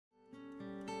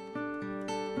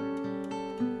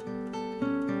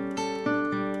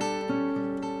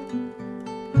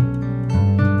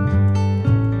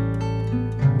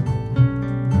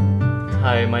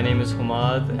Hi, my name is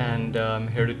Humad and I'm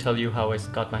here to tell you how I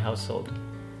got my house sold.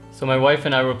 So my wife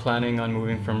and I were planning on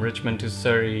moving from Richmond to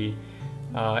Surrey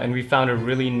and we found a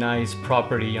really nice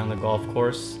property on the golf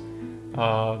course.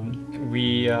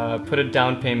 We put a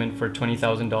down payment for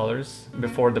 $20,000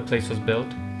 before the place was built,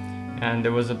 and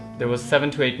there was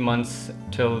 7 to 8 months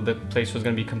till the place was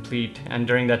going to be complete, and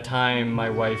during that time my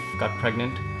wife got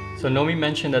pregnant. So Nomi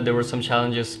mentioned that there were some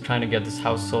challenges trying to get this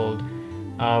house sold.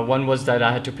 One was that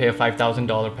I had to pay a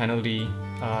 $5,000 penalty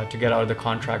to get out of the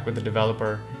contract with the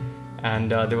developer,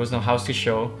 and there was no house to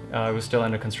show. It was still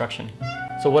under construction.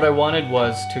 So what I wanted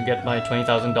was to get my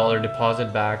 $20,000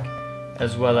 deposit back,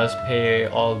 as well as pay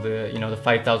all the the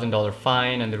 $5,000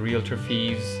 fine and the realtor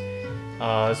fees.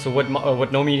 So what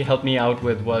Nomi helped me out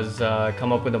with was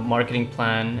come up with a marketing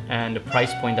plan and a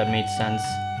price point that made sense,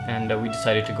 and we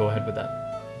decided to go ahead with that.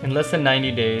 In less than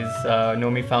 90 days,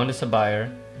 Nomi found us a buyer.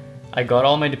 I got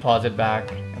all my deposit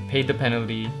back, paid the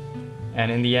penalty, and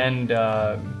in the end,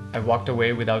 I walked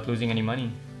away without losing any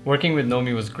money. Working with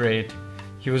Nomi was great.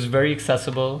 He was very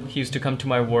accessible. He used to come to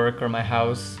my work or my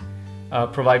house,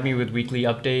 provide me with weekly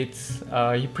updates.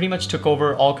 He pretty much took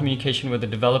over all communication with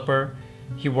the developer.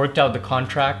 He worked out the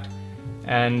contract,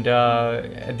 and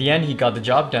at the end he got the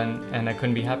job done, and I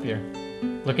couldn't be happier.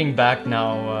 Looking back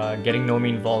now, getting Nomi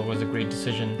involved was a great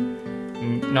decision.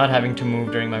 Not having to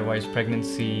move during my wife's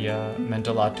pregnancy meant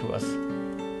a lot to us,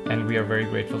 and we are very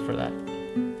grateful for that.